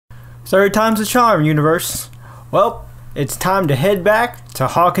Third time's the charm, Youniverse. Well, it's time to head back to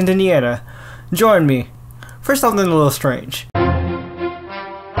Hawkins, Indiana. Join me for something a little strange.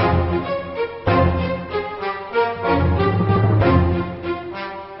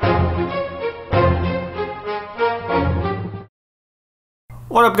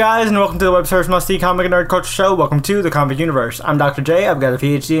 What up, guys, and welcome to the website's must-see comic and nerd culture show. Welcome to the Comic Universe. I'm Dr. J. I've got a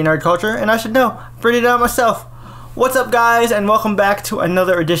PhD in nerd culture, and I should know. Figured it out myself. What's up, guys, and welcome back to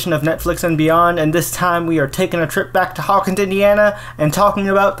another edition of Netflix and Beyond. And this time we are taking a trip back to Hawkins, Indiana, and talking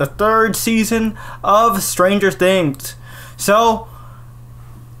about the third season of Stranger Things. So,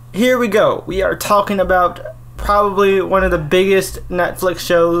 here we go. We are talking about probably one of the biggest Netflix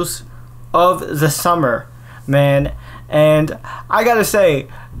shows of the summer, man. And I gotta say,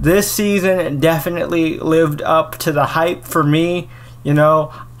 this season definitely lived up to the hype for me. You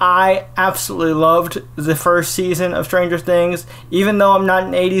know, I absolutely loved the first season of Stranger Things. Even though I'm not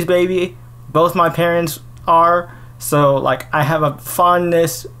an 80s baby, both my parents are. So, like, I have a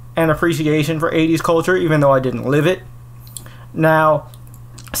fondness and appreciation for 80s culture, even though I didn't live it. Now,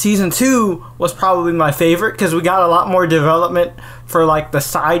 Season 2 was probably my favorite because we got a lot more development for like the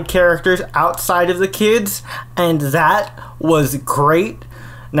side characters outside of the kids, and that was great.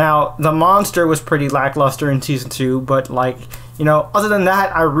 Now, the monster was pretty lackluster in Season 2, but like, you know, other than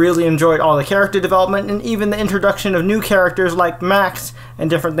that, I really enjoyed all the character development and even the introduction of new characters like Max and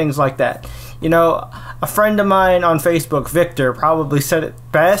different things like that. You know, a friend of mine on Facebook, Victor, probably said it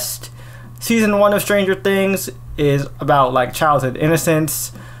best. Season 1 of Stranger Things is about like childhood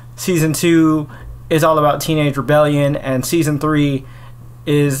innocence. Season 2 is all about teenage rebellion, and Season 3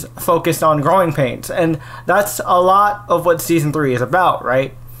 is focused on growing pains. And that's a lot of what Season 3 is about,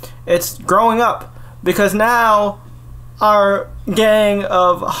 right? It's growing up, because now our gang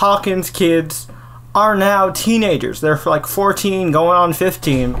of Hawkins kids are now teenagers. They're like 14 going on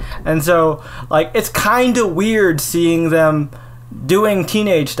 15, and so like it's kind of weird seeing them doing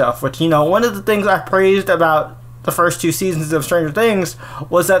teenage stuff, which, you know, one of the things I praised about the first two seasons of Stranger Things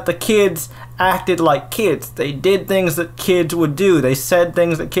was that the kids acted like kids. They did things that kids would do. They said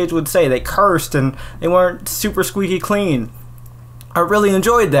things that kids would say. They cursed, and they weren't super squeaky clean. I really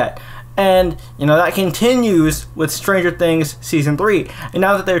enjoyed that. And, you know, that continues with Stranger Things Season 3. And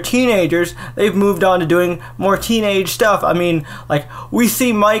now that they're teenagers, they've moved on to doing more teenage stuff. I mean, like, we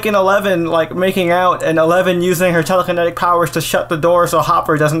see Mike and Eleven, like, making out, and Eleven using her telekinetic powers to shut the door so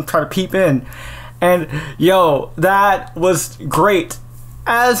Hopper doesn't try to peep in. And, yo, that was great.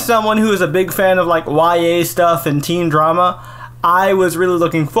 As someone who is a big fan of, like, YA stuff and teen drama, I was really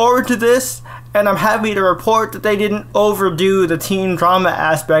looking forward to this, and I'm happy to report that they didn't overdo the teen drama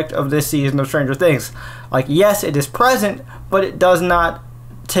aspect of this season of Stranger Things. Like, yes, it is present, but it does not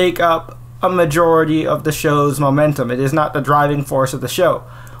take up a majority of the show's momentum. It is not the driving force of the show,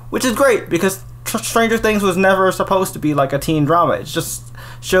 which is great, because Stranger Things was never supposed to be like a teen drama. It just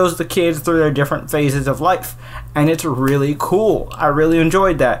shows the kids through their different phases of life, and it's really cool. I really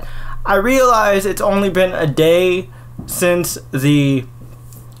enjoyed that. I realize it's only been a day since the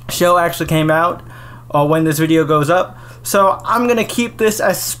show actually came out, when this video goes up, so I'm gonna keep this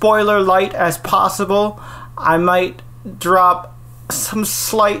as spoiler light as possible. I might drop some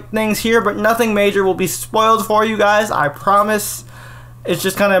slight things here, but nothing major will be spoiled for you guys, I promise. It's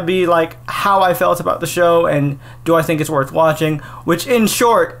just gonna be like how I felt about the show and do I think it's worth watching, which in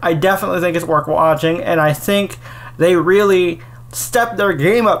short, I definitely think it's worth watching, and I think they really stepped their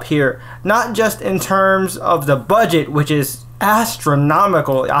game up here, not just in terms of the budget, which is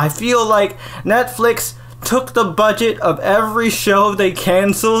astronomical. I feel like Netflix took the budget of every show they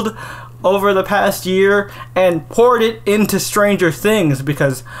canceled over the past year and poured it into Stranger Things,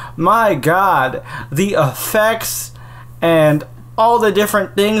 because my god, the effects and all the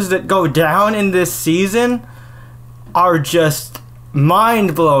different things that go down in this season are just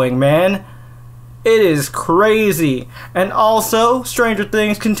mind-blowing, man. It is crazy. And also, Stranger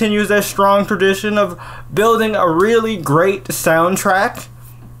Things continues their strong tradition of building a really great soundtrack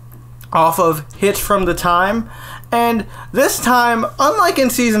off of hits from the time. And this time, unlike in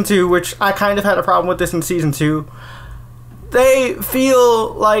Season 2, which I kind of had a problem with this in Season 2, they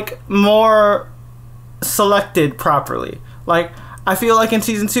feel like more selected properly. Like, I feel like in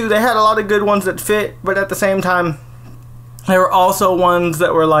Season 2, they had a lot of good ones that fit, but at the same time, there were also ones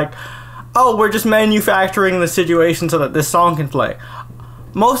that were like, oh, we're just manufacturing the situation so that this song can play.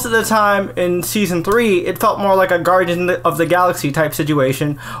 Most of the time in Season 3, it felt more like a Guardian of the Galaxy type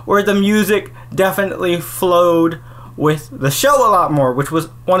situation, where the music definitely flowed with the show a lot more, which was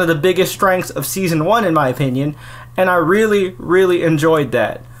one of the biggest strengths of Season 1 in my opinion, and I really, really enjoyed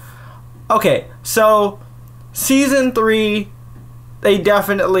that. Okay, so Season 3 they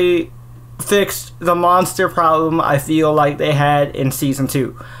definitely fixed the monster problem I feel like they had in Season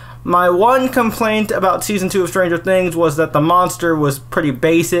 2. My one complaint about Season 2 of Stranger Things was that the monster was pretty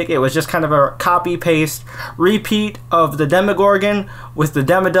basic. It was just kind of a copy-paste repeat of the Demogorgon with the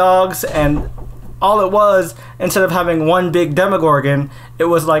Demodogs, and all it was, instead of having one big Demogorgon, it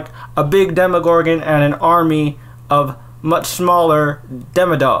was like a big Demogorgon and an army of much smaller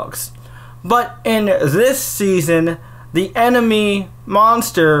Demodogs. But in this season, the enemy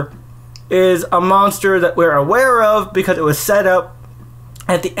monster is a monster that we're aware of because it was set up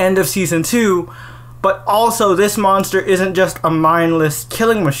at the end of Season 2, but also this monster isn't just a mindless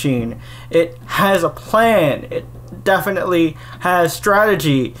killing machine. It has a plan. It definitely has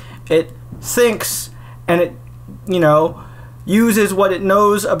strategy. It thinks, and it, uses what it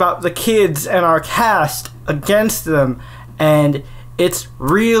knows about the kids and our cast against them, and it's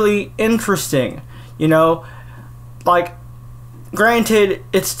really interesting. Like, granted,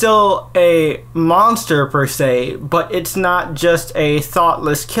 it's still a monster per se, but it's not just a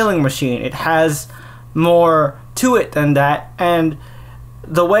thoughtless killing machine. It has more to it than that, and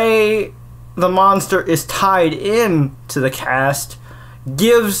the way the monster is tied in to the cast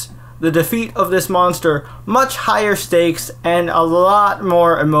gives the defeat of this monster much higher stakes and a lot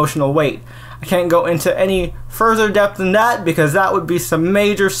more emotional weight. I can't go into any further depth than that because that would be some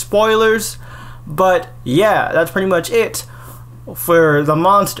major spoilers, but yeah, that's pretty much it for the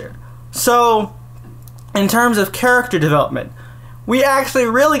monster. So, in terms of character development, we actually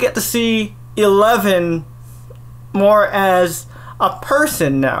really get to see 11 more as a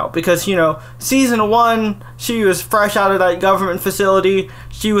person now, because Season 1, she was fresh out of that government facility,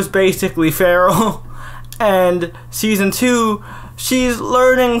 she was basically feral, and Season 2, she's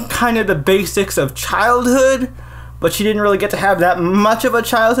learning kind of the basics of childhood, but she didn't really get to have that much of a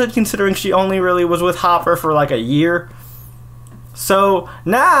childhood considering she only really was with Hopper for like a year. So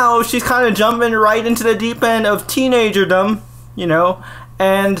now she's kind of jumping right into the deep end of teenagerdom,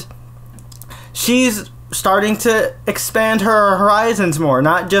 and she's starting to expand her horizons more,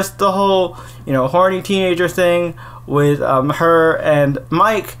 not just the whole, horny teenager thing with her and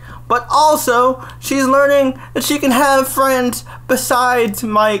Mike, but also she's learning that she can have friends besides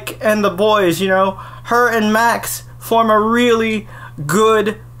Mike and the boys. Her and Max form a really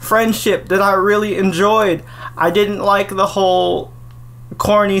good friendship that I really enjoyed. I didn't like the whole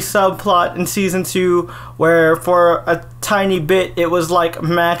corny subplot in Season 2 where for a tiny bit it was like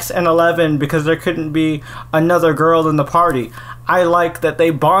Max and 11 because there couldn't be another girl in the party. I like that they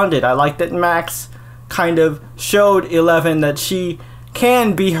bonded. I like that Max kind of showed 11 that she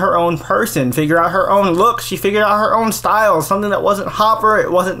can be her own person, figure out her own look. She figured out her own style, something that wasn't Hopper, it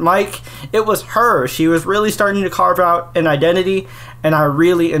wasn't Mike, it was her. She was really starting to carve out an identity, and I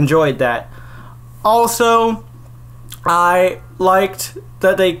really enjoyed that. Also, I liked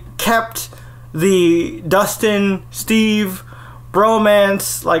that they kept the Dustin, Steve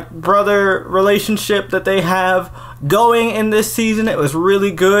bromance, like brother relationship that they have going in this season. It was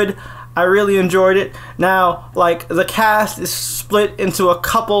really good. I really enjoyed it. Now, like, the cast is split into a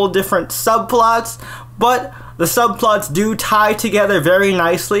couple different subplots, but the subplots do tie together very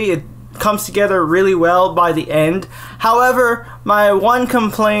nicely. It comes together really well by the end. However, my one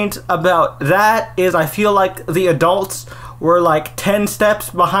complaint about that is I feel like the adults were like 10 steps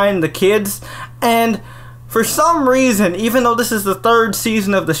behind the kids, and for some reason, even though this is the 3rd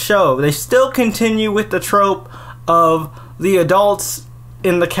season of the show, they still continue with the trope of the adults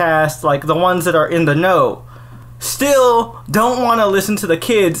in the cast, like the ones that are in the know, still don't want to listen to the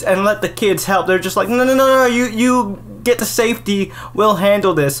kids and let the kids help. They're just like, no, you get to safety, we'll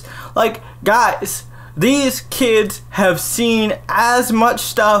handle this. Like, guys, these kids have seen as much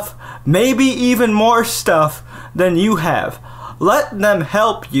stuff, maybe even more stuff than you have. Let them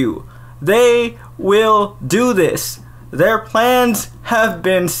help you. They will do this. Their plans have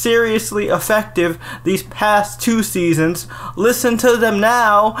been seriously effective these past 2 seasons. Listen to them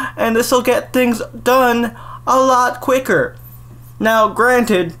now, and this will get things done a lot quicker. Now,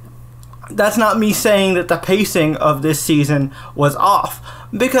 granted, that's not me saying that the pacing of this season was off,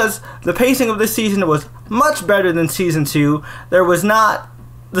 because the pacing of this season was much better than Season 2. There was not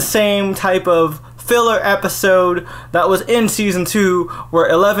the same type of filler episode that was in Season 2 where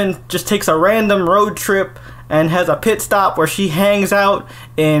 11 just takes a random road trip and has a pit stop where she hangs out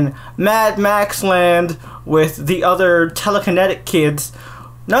in Mad Max land with the other telekinetic kids.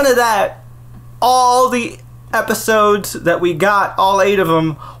 None of that. All the episodes that we got, all 8 of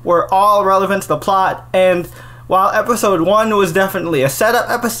them, were all relevant to the plot, and while episode 1 was definitely a setup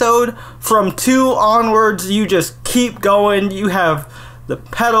episode, from 2 onwards you just keep going. You have the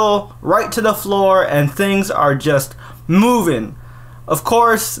pedal right to the floor and things are just moving. Of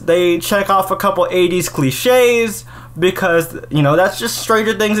course, they check off a couple 80s cliches because, you know, that's just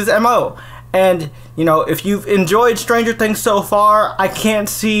Stranger Things' MO. And, you know, if you've enjoyed Stranger Things so far, I can't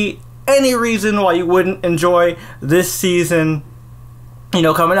see any reason why you wouldn't enjoy this season, you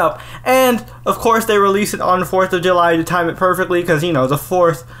know, coming up. And, of course, they release it on 4th of July to time it perfectly because, you know, the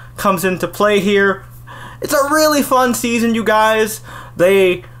 4th comes into play here. It's a really fun season, you guys.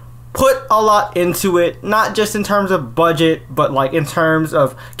 They put a lot into it, not just in terms of budget, but like in terms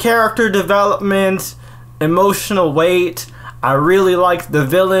of character development, emotional weight. I really liked the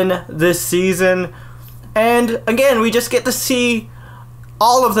villain this season. And again, we just get to see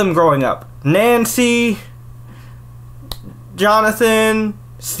all of them growing up. Nancy, Jonathan,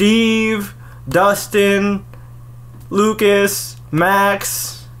 Steve, Dustin, Lucas,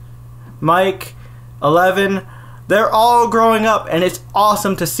 Max, Mike, 11. They're all growing up, and it's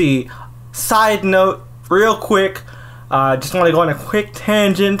awesome to see. Side note, real quick, just want to go on a quick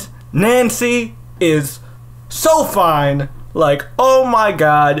tangent. Nancy is so fine. Like, oh my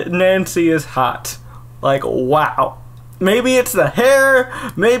god, Nancy is hot. Like, wow. Maybe it's the hair,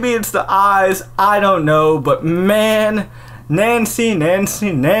 maybe it's the eyes, I don't know, but man, Nancy,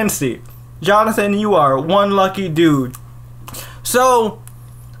 Nancy, Nancy. Jonathan, you are one lucky dude. So,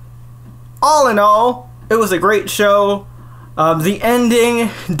 all in all, it was a great show. The ending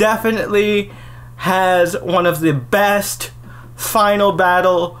definitely has one of the best final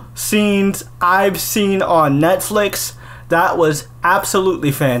battle scenes I've seen on Netflix. That was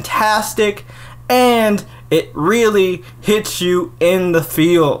absolutely fantastic, and it really hits you in the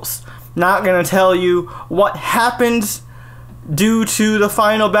feels. Not gonna tell you what happens due to the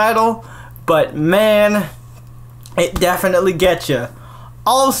final battle, but man, it definitely gets you.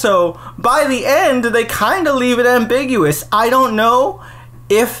 Also, by the end, they kind of leave it ambiguous. I don't know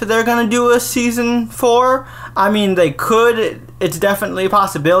if they're going to do a season 4. I mean, they could. It's definitely a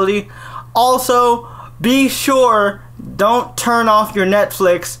possibility. Also, be sure, don't turn off your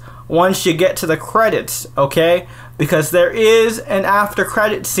Netflix once you get to the credits, okay? Because there is an after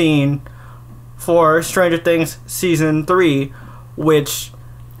credit scene for Stranger Things Season 3, which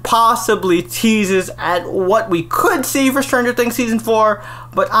possibly teases at what we could see for Stranger Things Season 4,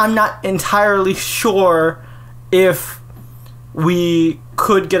 but I'm not entirely sure if we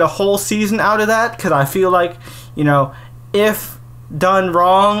could get a whole season out of that, because I feel like, you know, if done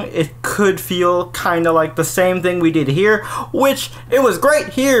wrong, it could feel kind of like the same thing we did here, which it was great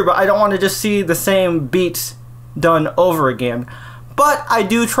here, but I don't want to just see the same beats done over again. But I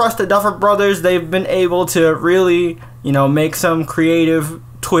do trust the Duffer Brothers. They've been able to really, you know, make some creative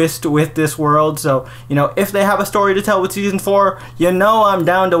twist with this world. So, you know, if they have a story to tell with Season 4, you know I'm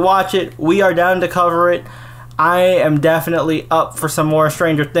down to watch it. We are down to cover it. I am definitely up for some more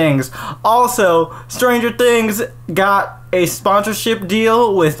Stranger Things. Also, Stranger Things got a sponsorship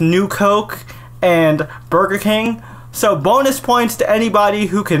deal with New Coke and Burger King. So bonus points to anybody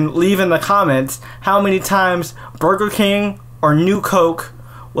who can leave in the comments how many times Burger King or New Coke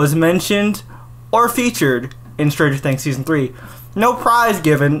was mentioned or featured in Stranger Things Season 3. No prize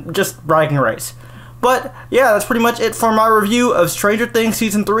given, just bragging rights. But yeah, that's pretty much it for my review of Stranger Things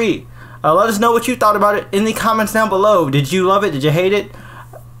Season 3. Let us know what you thought about it in the comments down below. Did you love it? Did you hate it?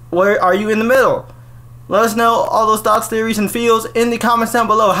 Where are you in the middle? Let us know all those thoughts, theories, and feels in the comments down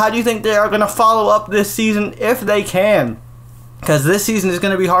below. How do you think they are going to follow up this season if they can? Because this season is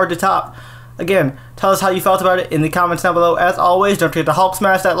going to be hard to top. Again, tell us how you felt about it in the comments down below. As always, don't forget to Hulk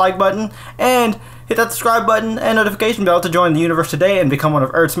smash that like button and hit that subscribe button and notification bell to join the Youniverse today and become one of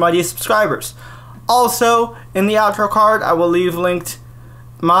Earth's mightiest subscribers. Also, in the outro card, I will leave linked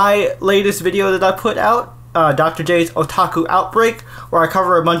my latest video that I put out, Dr. J's Otaku Outbreak, where I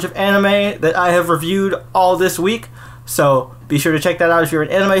cover a bunch of anime that I have reviewed all this week. So be sure to check that out if you're an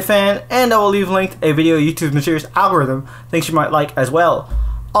anime fan, and I will leave linked a video YouTube's mysterious algorithm thinks you might like as well.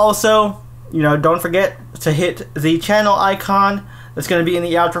 Also, you know, don't forget to hit the channel icon that's going to be in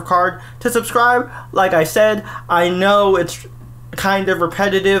the outro card to subscribe. Like I said, I know it's kind of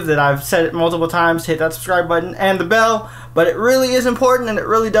repetitive that I've said it multiple times, hit that subscribe button and the bell, but it really is important and it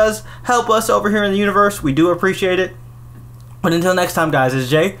really does help us over here in the Youniverse. We do appreciate it. But until next time, guys, it's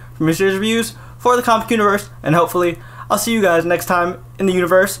Jay from Mysterious Reviews for the Comic Youniverse, and hopefully I'll see you guys next time in the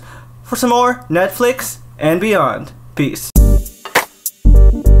Youniverse for some more Netflix and beyond. Peace.